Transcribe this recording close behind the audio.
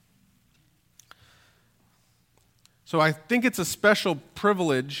So I think it's a special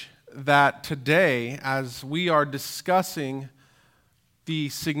privilege that today, as we are discussing the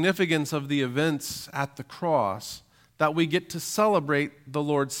significance of the events at the cross, that we get to celebrate the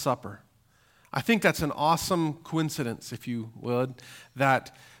Lord's Supper. I think that's an awesome coincidence, if you would,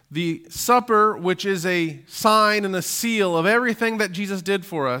 that the supper, which is a sign and a seal of everything that Jesus did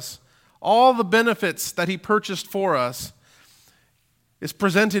for us, all the benefits that he purchased for us, is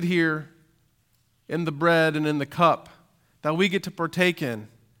presented here in the bread and in the cup that we get to partake in.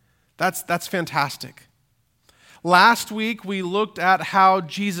 That's fantastic. Last week, we looked at how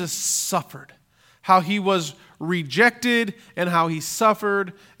Jesus suffered, how he was rejected, and how he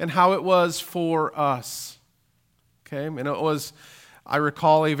suffered, and how it was for us. Okay, and it was, I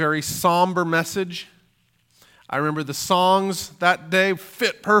recall, a very somber message. I remember the songs that day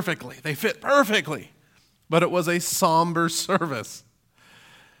fit perfectly. They fit perfectly. But it was a somber service.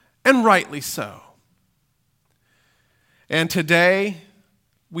 And rightly so. And today,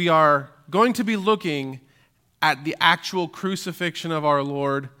 we are going to be looking at the actual crucifixion of our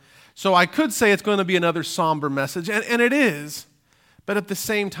Lord. So I could say it's going to be another somber message, and it is. But at the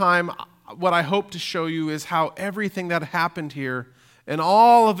same time, what I hope to show you is how everything that happened here, and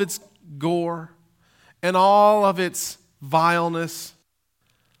all of its gore, and all of its vileness,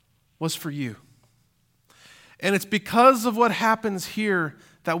 was for you. And it's because of what happens here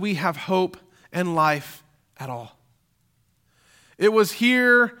that we have hope and life at all. It was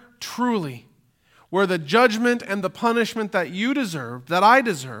here, truly, where the judgment and the punishment that you deserved, that I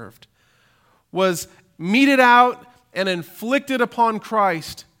deserved, was meted out and inflicted upon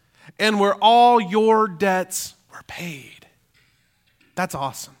Christ, and where all your debts were paid. That's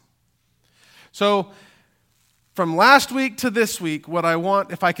awesome. So, from last week to this week, what I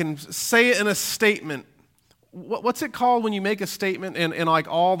want, if I can say it in a statement, what's it called when you make a statement and like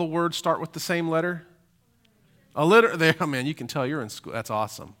all the words start with the same letter? A letter. There, oh man, you can tell you're in school. That's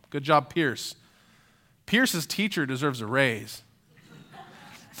awesome. Good job, Pierce. Pierce's teacher deserves a raise.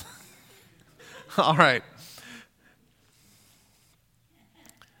 All right.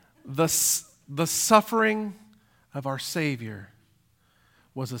 The suffering of our Savior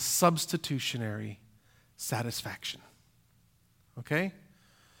was a substitutionary satisfaction. Okay?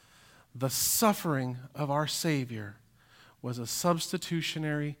 The suffering of our Savior was a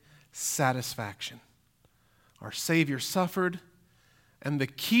substitutionary satisfaction. Our Savior suffered, and the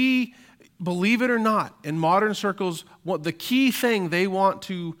key, believe it or not, in modern circles, what the key thing they want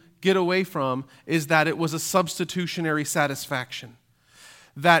to get away from is that it was a substitutionary satisfaction,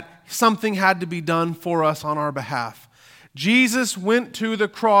 that something had to be done for us on our behalf. Jesus went to the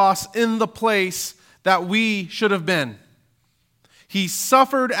cross in the place that we should have been. He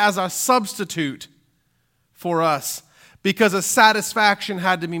suffered as a substitute for us because a satisfaction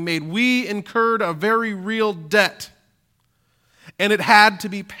had to be made. We incurred a very real debt, and it had to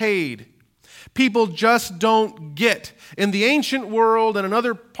be paid. People just don't get. In the ancient world and in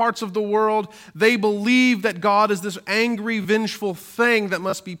other parts of the world, they believe that God is this angry, vengeful thing that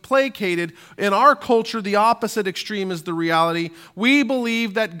must be placated. In our culture, the opposite extreme is the reality. We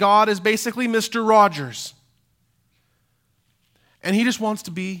believe that God is basically Mr. Rogers. And he just wants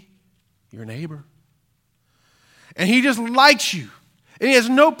to be your neighbor. And he just likes you. And he has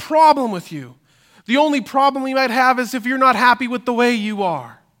no problem with you. The only problem he might have is if you're not happy with the way you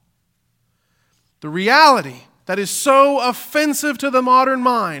are. The reality that is so offensive to the modern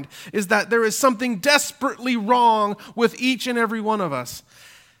mind is that there is something desperately wrong with each and every one of us.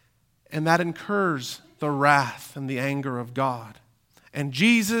 And that incurs the wrath and the anger of God. And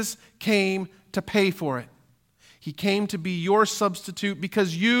Jesus came to pay for it. He came to be your substitute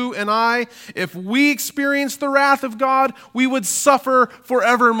because you and I, if we experienced the wrath of God, we would suffer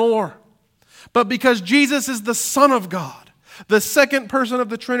forevermore. But because Jesus is the Son of God, the second person of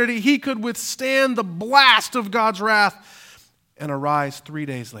the Trinity, he could withstand the blast of God's wrath and arise 3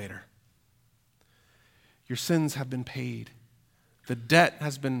 days later. Your sins have been paid. The debt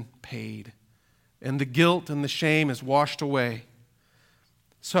has been paid. And the guilt and the shame is washed away.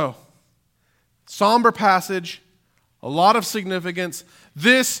 So, somber passage, a lot of significance.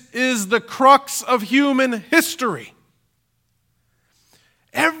 This is the crux of human history.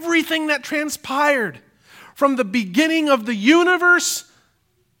 Everything that transpired from the beginning of the universe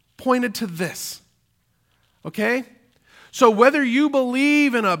pointed to this. Okay? So whether you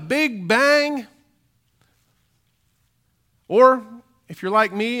believe in a big bang, or if you're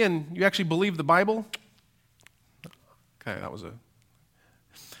like me and you actually believe the Bible, okay, that was a...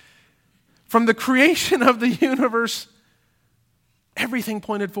 From the creation of the universe, everything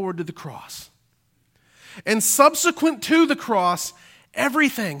pointed forward to the cross. And subsequent to the cross,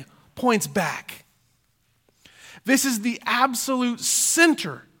 everything points back. This is the absolute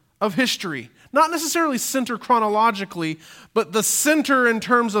center of history. Not necessarily center chronologically, but the center in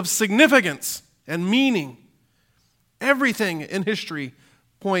terms of significance and meaning. Everything in history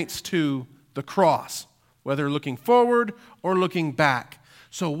points to the cross, whether looking forward or looking back.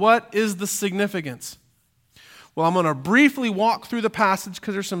 So what is the significance? Well, I'm going to briefly walk through the passage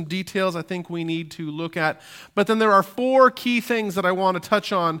because there's some details I think we need to look at. But then there are 4 key things that I want to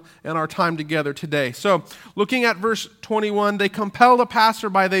touch on in our time together today. So looking at verse 21, they compelled a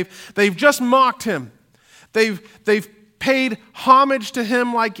passerby. They've just mocked him. They've paid homage to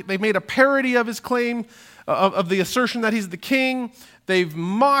him, like they've made a parody of his claim, of the assertion that he's the king. They've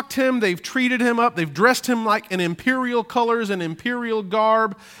mocked him. They've treated him up. They've dressed him like in imperial colors and imperial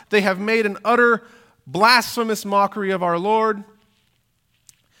garb. They have made an utter blasphemous mockery of our Lord.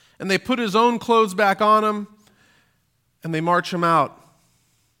 And they put his own clothes back on him, and they march him out.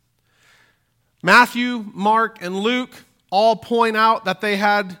 Matthew, Mark, and Luke all point out that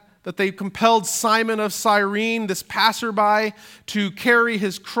they compelled Simon of Cyrene, this passerby, to carry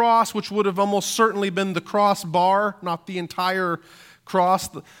his cross, which would have almost certainly been the crossbar, not the entire cross.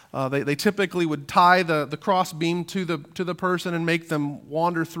 They typically would tie the cross beam to the person and make them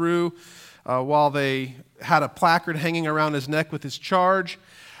wander through while they had a placard hanging around his neck with his charge.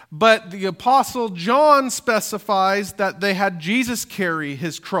 But the Apostle John specifies that they had Jesus carry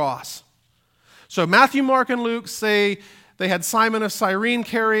his cross. So Matthew, Mark, and Luke say they had Simon of Cyrene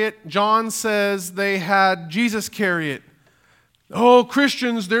carry it. John says they had Jesus carry it. Oh,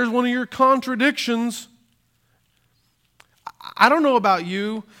 Christians, there's one of your contradictions. I don't know about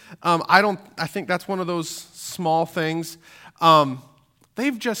you. I think that's one of those small things.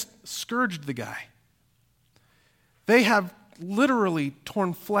 They've just scourged the guy. They have literally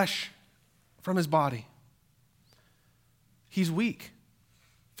torn flesh from his body. He's weak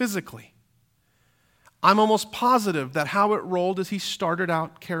physically. I'm almost positive that how it rolled is he started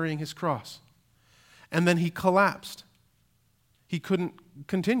out carrying his cross. And then he collapsed. He couldn't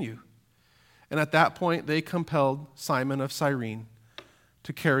continue. And at that point, they compelled Simon of Cyrene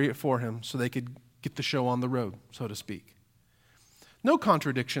to carry it for him so they could get the show on the road, so to speak. No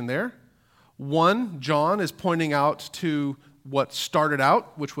contradiction there. One, John is pointing out to what started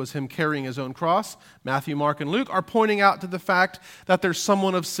out, which was him carrying his own cross. Matthew, Mark, and Luke are pointing out to the fact that there's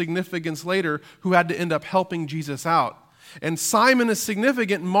someone of significance later who had to end up helping Jesus out. And Simon is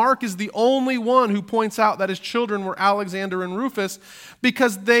significant. Mark is the only one who points out that his children were Alexander and Rufus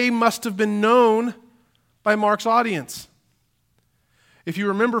because they must have been known by Mark's audience. If you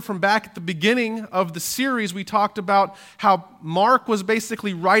remember from back at the beginning of the series, we talked about how Mark was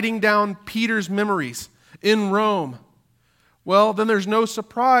basically writing down Peter's memories in Rome. Well, then there's no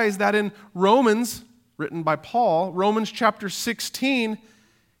surprise that in Romans, written by Paul, Romans chapter 16,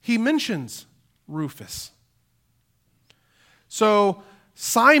 he mentions Rufus. So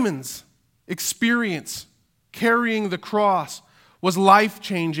Simon's experience carrying the cross was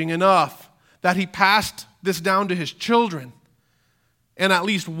life-changing enough that he passed this down to his children. And at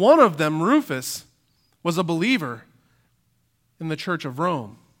least one of them, Rufus, was a believer in the Church of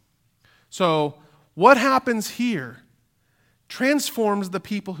Rome. So what happens here transforms the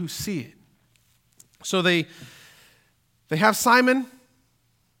people who see it. So they have Simon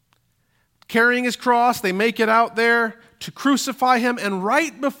carrying his cross. They make it out there to crucify him. And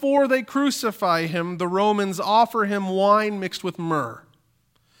right before they crucify him, the Romans offer him wine mixed with myrrh.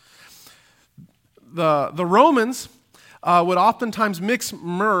 The Romans would oftentimes mix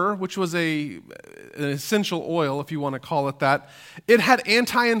myrrh, which was an essential oil, if you want to call it that. It had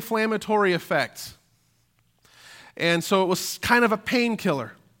anti-inflammatory effects. And so it was kind of a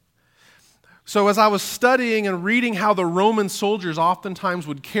painkiller. So as I was studying and reading how the Roman soldiers oftentimes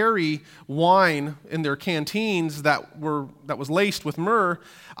would carry wine in their canteens that was laced with myrrh,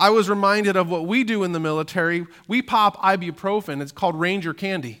 I was reminded of what we do in the military. We pop ibuprofen. It's called Ranger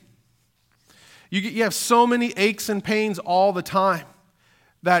candy. You have so many aches and pains all the time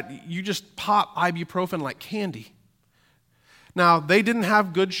that you just pop ibuprofen like candy. Now, they didn't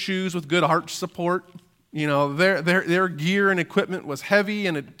have good shoes with good arch support. You know, their gear and equipment was heavy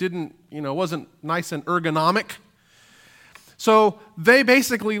and it wasn't nice and ergonomic. So they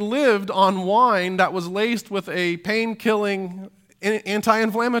basically lived on wine that was laced with a pain-killing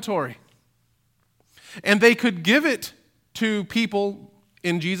anti-inflammatory. And they could give it to people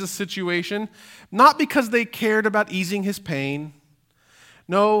in Jesus' situation, not because they cared about easing his pain.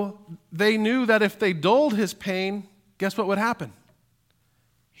 No, they knew that if they dulled his pain, guess what would happen?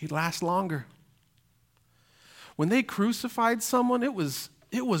 He'd last longer. When they crucified someone, it was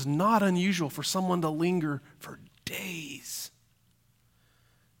not unusual for someone to linger for days.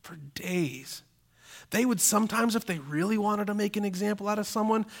 For days. They would sometimes, if they really wanted to make an example out of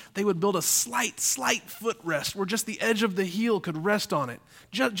someone, they would build a slight footrest where just the edge of the heel could rest on it.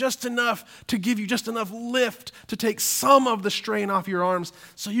 Just enough to give you just enough lift to take some of the strain off your arms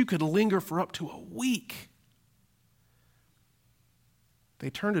so you could linger for up to a week. They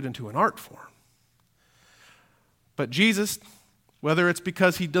turned it into an art form. But Jesus, whether it's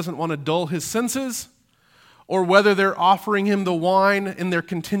because he doesn't want to dull his senses, or whether they're offering him the wine in their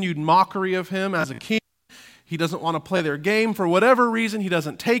continued mockery of him as a king, he doesn't want to play their game. For whatever reason, he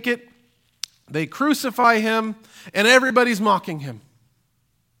doesn't take it. They crucify him, and everybody's mocking him.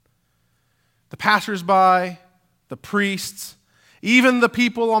 The passersby, the priests, even the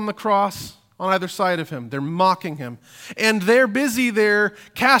people on the cross on either side of him, they're mocking him. And they're busy there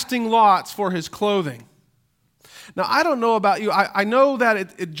casting lots for his clothing. Now, I don't know about you. I know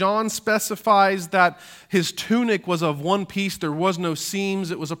that John specifies that his tunic was of one piece. There was no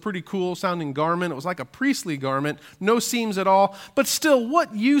seams. It was a pretty cool sounding garment. It was like a priestly garment. No seams at all. But still,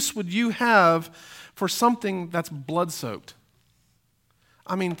 what use would you have for something that's blood-soaked?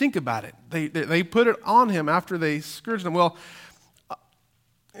 I mean, think about it. They put it on him after they scourged him. Well,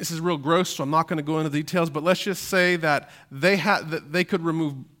 this is real gross, so I'm not going to go into the details, but let's just say that they could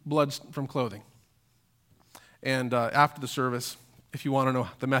remove blood from clothing. And after the service, if you want to know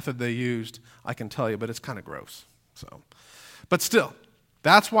the method they used, I can tell you, but it's kind of gross. But still,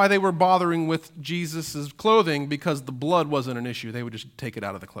 that's why they were bothering with Jesus' clothing, because the blood wasn't an issue. They would just take it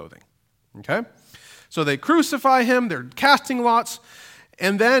out of the clothing. Okay? So they crucify him, they're casting lots,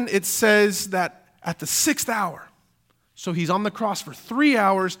 and then it says that at the 6th hour, so he's on the cross for 3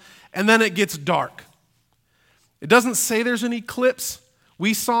 hours, and then it gets dark. It doesn't say there's an eclipse.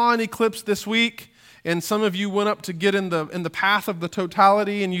 We saw an eclipse this week. And some of you went up to get in the path of the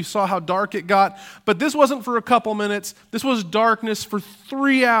totality, and you saw how dark it got. But this wasn't for a couple minutes. This was darkness for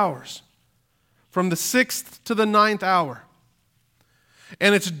 3 hours, from the 6th to the 9th hour.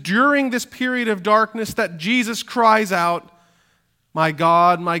 And it's during this period of darkness that Jesus cries out, my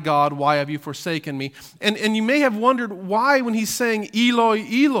God, why have you forsaken me?" And you may have wondered why, when he's saying, "Eloi,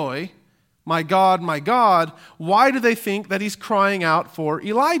 Eloi, my God, why do they think that he's crying out for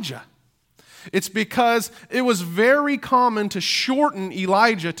Elijah?" It's because it was very common to shorten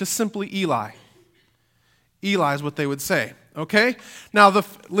Elijah to simply Eli. Eli is what they would say, okay? Now,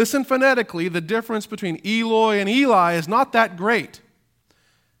 listen phonetically, the difference between Eloi and Eli is not that great,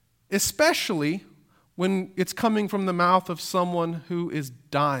 especially when it's coming from the mouth of someone who is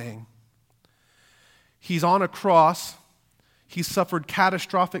dying. He's on a cross. He's suffered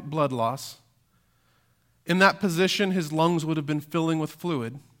catastrophic blood loss. In that position, his lungs would have been filling with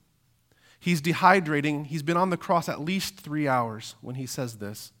fluid. He's dehydrating. He's been on the cross at least 3 hours when he says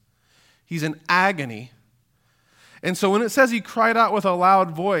this. He's in agony. And so when it says he cried out with a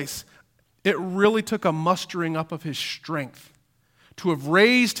loud voice, it really took a mustering up of his strength to have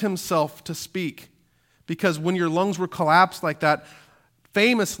raised himself to speak. Because when your lungs were collapsed like that,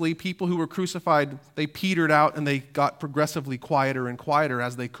 famously, people who were crucified, they petered out and they got progressively quieter and quieter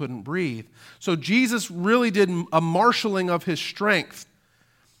as they couldn't breathe. So Jesus really did a marshaling of his strength.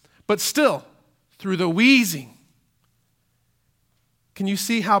 But still, through the wheezing, can you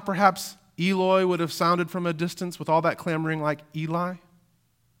see how perhaps Eloi would have sounded from a distance with all that clamoring like Eli?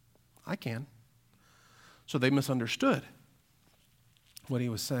 I can. So they misunderstood what he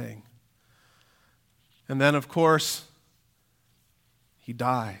was saying. And then, of course, he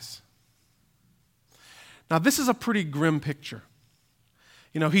dies. Now, this is a pretty grim picture.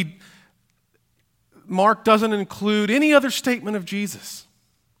 Mark doesn't include any other statement of Jesus.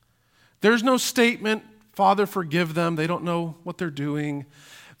 There's no statement, "Father, forgive them. They don't know what they're doing."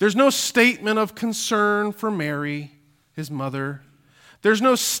 There's no statement of concern for Mary, his mother. There's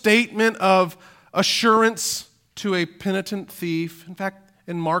no statement of assurance to a penitent thief. In fact,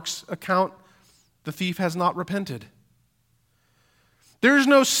 in Mark's account, the thief has not repented. There's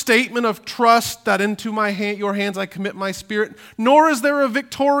no statement of trust that into your hands I commit my spirit, nor is there a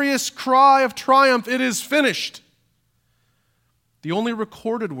victorious cry of triumph, "It is finished." The only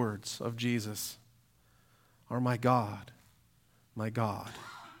recorded words of Jesus are, my God,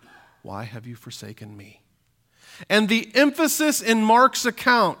 why have you forsaken me?" And the emphasis in Mark's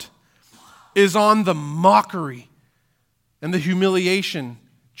account is on the mockery and the humiliation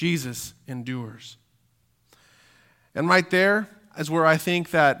Jesus endures. And right there is where I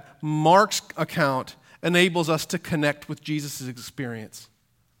think that Mark's account enables us to connect with Jesus' experience.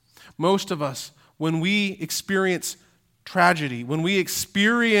 Most of us, when we experience tragedy, when we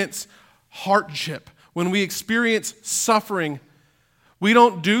experience hardship, when we experience suffering, we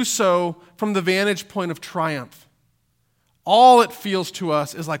don't do so from the vantage point of triumph. All it feels to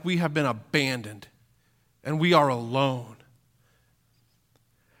us is like we have been abandoned. and we are alone.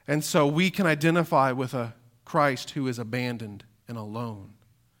 And so we can identify with a Christ who is abandoned and alone.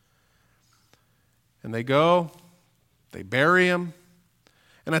 And they go, they bury him.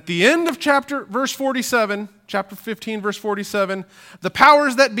 And at the end of verse 47, chapter 15, verse 47, the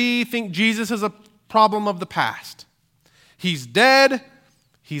powers that be think Jesus is a problem of the past. He's dead,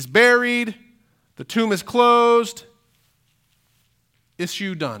 he's buried, the tomb is closed,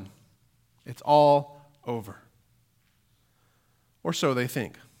 issue done. It's all over. Or so they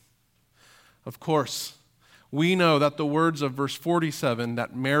think. Of course, we know that the words of verse 47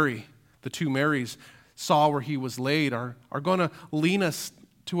 that Mary, the two Marys, saw where he was laid are going to lean us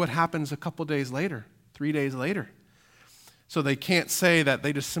to what happens a couple days later, 3 days later. So they can't say that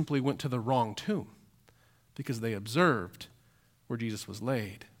they just simply went to the wrong tomb because they observed where Jesus was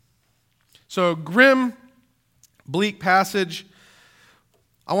laid. So grim, bleak passage.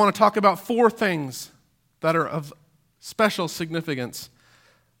 I want to talk about 4 things that are of special significance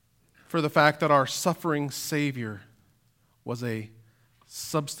for the fact that our suffering Savior was a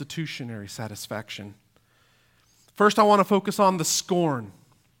substitutionary satisfaction. First, I want to focus on the scorn.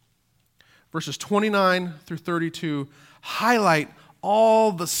 Verses 29 through 32 highlight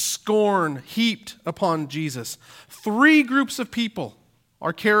all the scorn heaped upon Jesus. 3 groups of people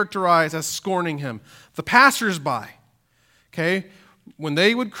are characterized as scorning him. The passersby, okay? When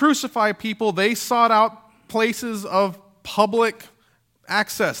they would crucify people, they sought out places of public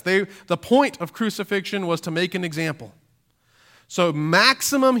access. The point of crucifixion was to make an example. So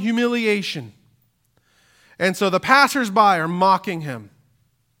maximum humiliation. And so the passersby are mocking him.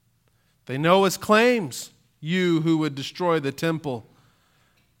 They know his claims, you who would destroy the temple.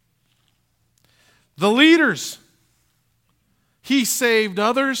 The leaders, he saved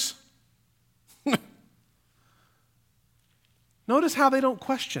others. Notice how they don't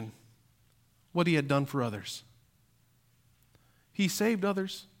question what he had done for others. He saved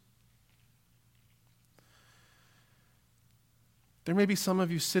others. There may be some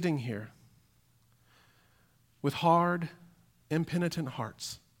of you sitting here with hard, impenitent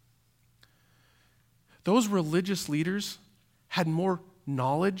hearts. Those religious leaders had more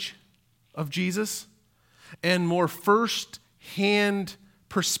knowledge of Jesus and more first-hand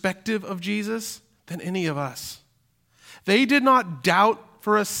perspective of Jesus than any of us. They did not doubt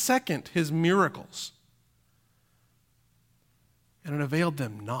for a second his miracles, and it availed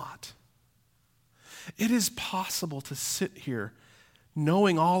them not. It is possible to sit here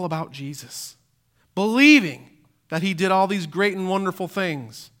knowing all about Jesus, believing that he did all these great and wonderful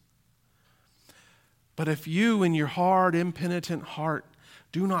things. But if you, in your hard, impenitent heart,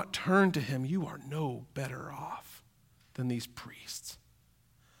 do not turn to him, you are no better off than these priests.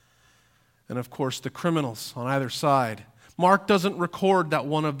 And of course, the criminals on either side. Mark doesn't record that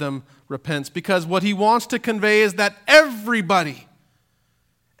one of them repents because what he wants to convey is that everybody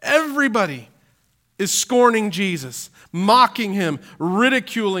is scorning Jesus, mocking him,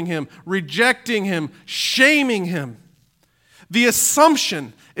 ridiculing him, rejecting him, shaming him. The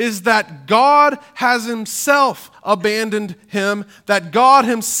assumption is that God has himself abandoned him, that God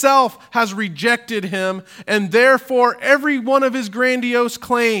himself has rejected him, and therefore every one of his grandiose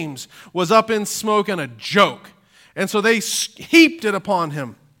claims was up in smoke and a joke. And so they heaped it upon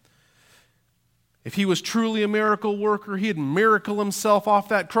him. If he was truly a miracle worker, he'd miracle himself off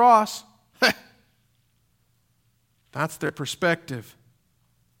that cross. That's their perspective.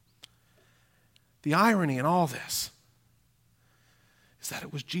 The irony in all this is that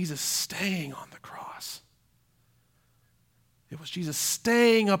it was Jesus staying on the cross. It was Jesus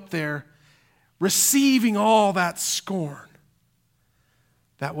staying up there, receiving all that scorn.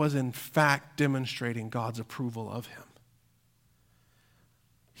 That was in fact demonstrating God's approval of him.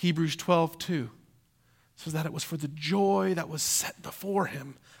 Hebrews 12:2 says that it was for the joy that was set before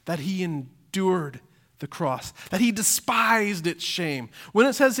him that he endured the cross, that he despised its shame. When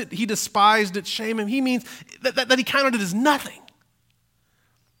it says that he despised its shame, he means that he counted it as nothing.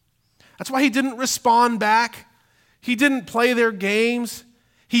 That's why he didn't respond back. He didn't play their games.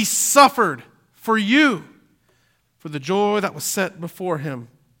 He suffered for you, for the joy that was set before him.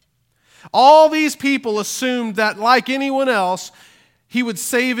 All these people assumed that, like anyone else, he would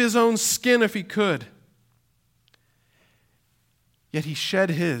save his own skin if he could. Yet he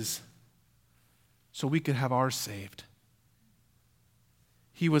shed his so we could have ours saved.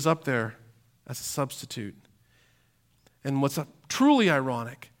 He was up there as a substitute. And what's truly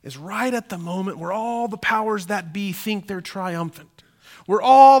ironic is right at the moment where all the powers that be think they're triumphant, where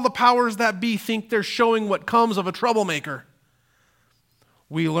all the powers that be think they're showing what comes of a troublemaker,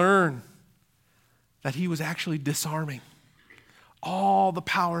 we learn that he was actually disarming all the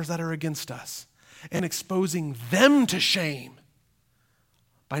powers that are against us. and exposing them to shame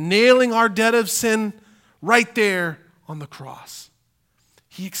by nailing our debt of sin right there on the cross.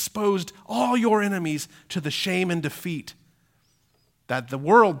 He exposed all your enemies to the shame and defeat that the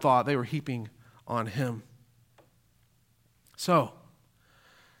world thought they were heaping on him. So,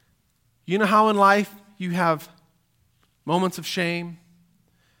 you know how in life you have moments of shame,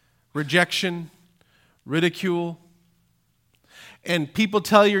 rejection, ridicule, and people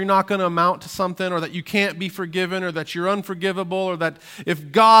tell you you're not going to amount to something, or that you can't be forgiven, or that you're unforgivable, or that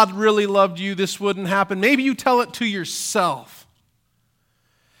if God really loved you, this wouldn't happen. Maybe you tell it to yourself.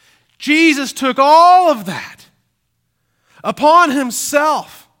 Jesus took all of that upon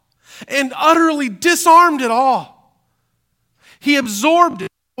himself and utterly disarmed it all. He absorbed it.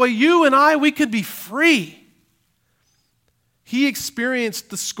 Boy, you and I, we could be free. He experienced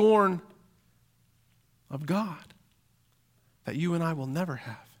the scorn of God that you and I will never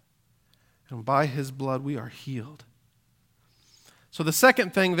have. And by his blood, we are healed. So the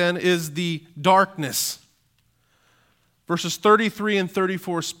second thing then is the darkness. Verses 33 and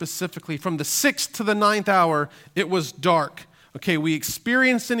 34 specifically. From the 6th to the 9th hour, it was dark. Okay, we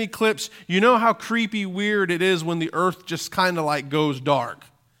experienced an eclipse. You know how creepy, weird it is when the earth just kind of like goes dark.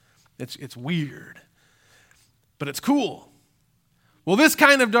 It's weird. But it's cool. Well, this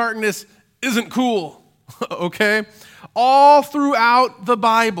kind of darkness isn't cool. Okay? All throughout the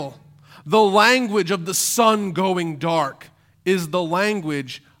Bible, the language of the sun going dark is the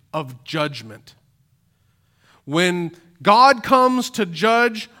language of judgment. When God comes to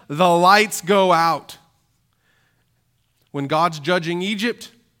judge, the lights go out. When God's judging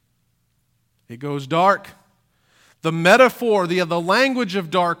Egypt, it goes dark. The metaphor, the language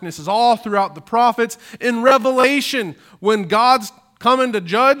of darkness is all throughout the prophets. In Revelation, when God's coming to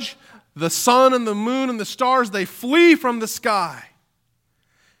judge, the sun and the moon and the stars, they flee from the sky.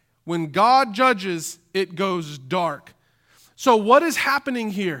 When God judges, it goes dark. So what is happening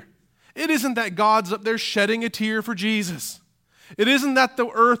here? It isn't that God's up there shedding a tear for Jesus. It isn't that the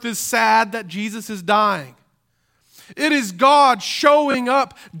earth is sad that Jesus is dying. It is God showing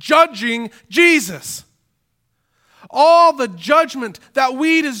up, judging Jesus. All the judgment that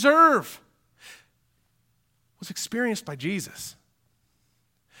we deserve was experienced by Jesus.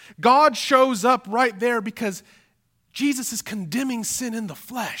 God shows up right there because Jesus is condemning sin in the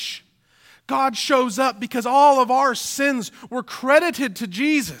flesh. God shows up because all of our sins were credited to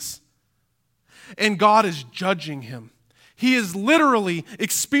Jesus. And God is judging him. He is literally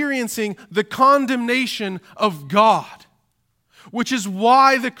experiencing the condemnation of God, which is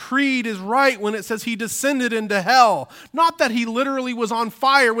why the creed is right when it says he descended into hell. Not that he literally was on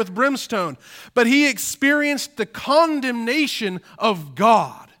fire with brimstone, but he experienced the condemnation of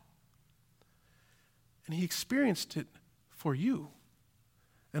God. And he experienced it for you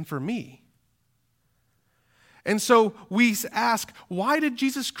and for me. And so we ask, why did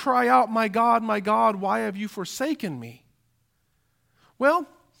Jesus cry out, my God, why have you forsaken me? Well,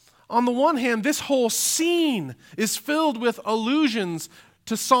 on the one hand, this whole scene is filled with allusions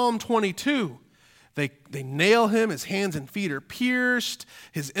to Psalm 22. They nail him, his hands and feet are pierced,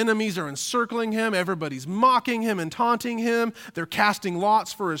 his enemies are encircling him, everybody's mocking him and taunting him, they're casting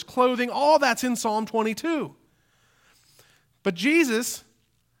lots for his clothing. All that's in Psalm 22. But Jesus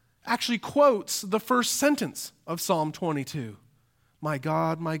actually quotes the first sentence of Psalm 22. My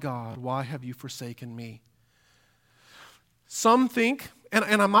God, why have you forsaken me? Some think, and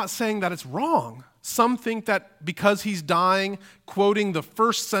I'm not saying that it's wrong, some think that because he's dying, quoting the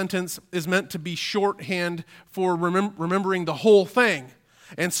first sentence is meant to be shorthand for remembering the whole thing.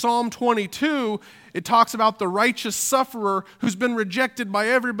 And Psalm 22, it talks about the righteous sufferer who's been rejected by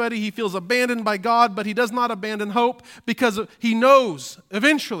everybody. He feels abandoned by God, but he does not abandon hope because he knows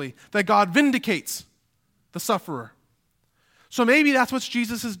eventually that God vindicates the sufferer. So maybe that's what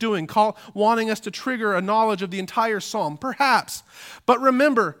Jesus is doing, wanting us to trigger a knowledge of the entire psalm, perhaps. But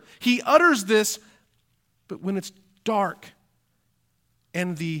remember, he utters this, but when it's dark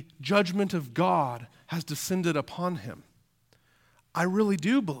and the judgment of God has descended upon him. I really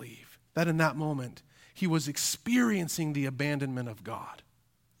do believe that in that moment, he was experiencing the abandonment of God.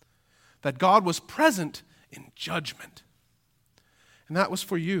 That God was present in judgment. And that was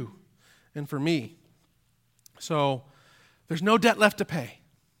for you and for me. So, there's no debt left to pay.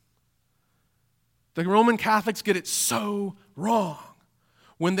 The Roman Catholics get it so wrong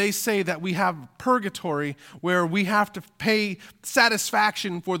when they say that we have purgatory where we have to pay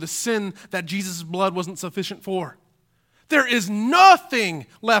satisfaction for the sin that Jesus' blood wasn't sufficient for. There is nothing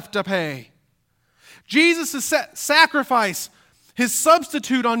left to pay. Jesus' sacrifice, his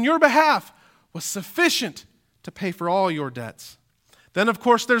substitute on your behalf, was sufficient to pay for all your debts. Then, of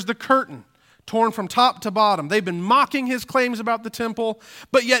course, there's the curtain torn from top to bottom. They've been mocking his claims about the temple,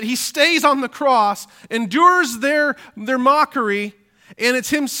 but yet he stays on the cross, endures their mockery, and it's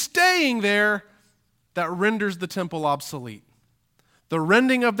him staying there that renders the temple obsolete. The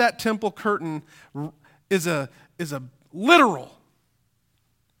rending of that temple curtain is a literal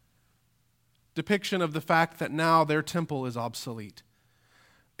depiction of the fact that now their temple is obsolete.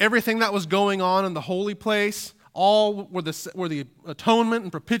 Everything that was going on in the holy place, all where the atonement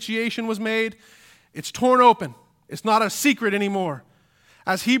and propitiation was made, it's torn open. It's not a secret anymore.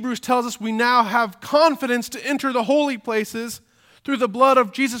 As Hebrews tells us, we now have confidence to enter the holy places through the blood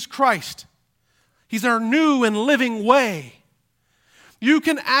of Jesus Christ. He's our new and living way. You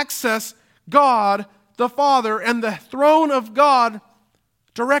can access God, the Father, and the throne of God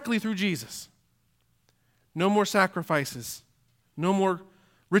directly through Jesus. No more sacrifices. No more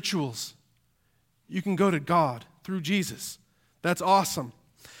rituals. You can go to God through Jesus. That's awesome.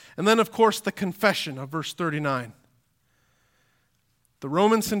 And then, of course, the confession of verse 39. The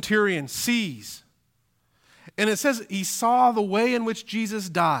Roman centurion sees, and it says he saw the way in which Jesus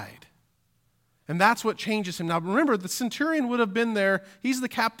died. And that's what changes him. Now remember, the centurion would have been there. He's the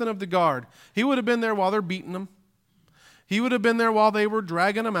captain of the guard. He would have been there while they're beating him. He would have been there while they were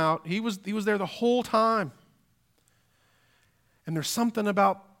dragging him out. He was there the whole time. And there's something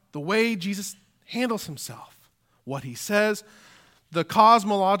about the way Jesus handles himself, what he says, the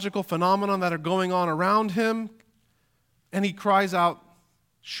cosmological phenomena that are going on around him, and he cries out,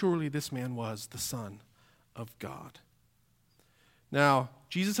 surely this man was the Son of God. Now,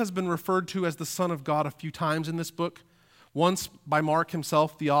 Jesus has been referred to as the Son of God a few times in this book. Once by Mark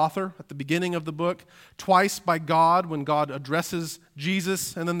himself, the author, at the beginning of the book. Twice by God, when God addresses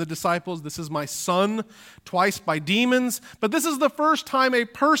Jesus and then the disciples, this is my son. Twice by demons. But this is the first time a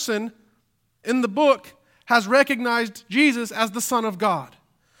person in the book has recognized Jesus as the Son of God.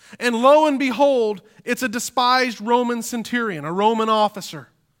 And lo and behold, it's a despised Roman centurion, a Roman officer.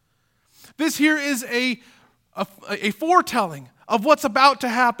 This here is a foretelling of what's about to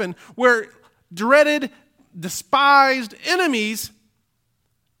happen, where dreaded, despised enemies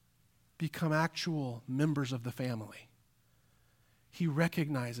become actual members of the family. He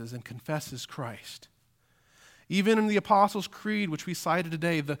recognizes and confesses Christ. Even in the Apostles' Creed, which we cited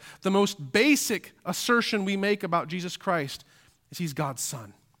today, the most basic assertion we make about Jesus Christ is he's God's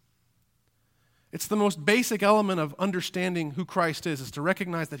Son. It's the most basic element of understanding who Christ is to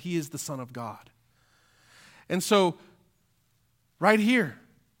recognize that he is the Son of God. And so, right here,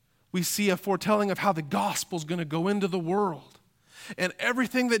 we see a foretelling of how the gospel is going to go into the world. And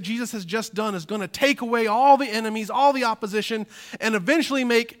everything that Jesus has just done is going to take away all the enemies, all the opposition, and eventually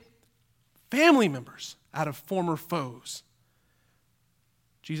make family members out of former foes.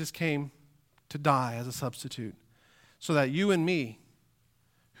 Jesus came to die as a substitute so that you and me,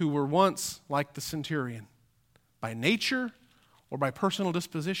 who were once like the centurion, by nature or by personal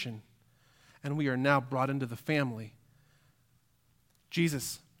disposition, and we are now brought into the family.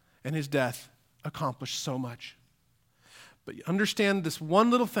 Jesus and his death accomplished so much. But understand this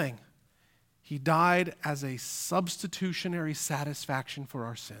one little thing. He died as a substitutionary satisfaction for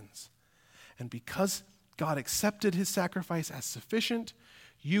our sins. And because God accepted his sacrifice as sufficient,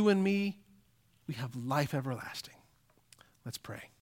 you and me, we have life everlasting. Let's pray.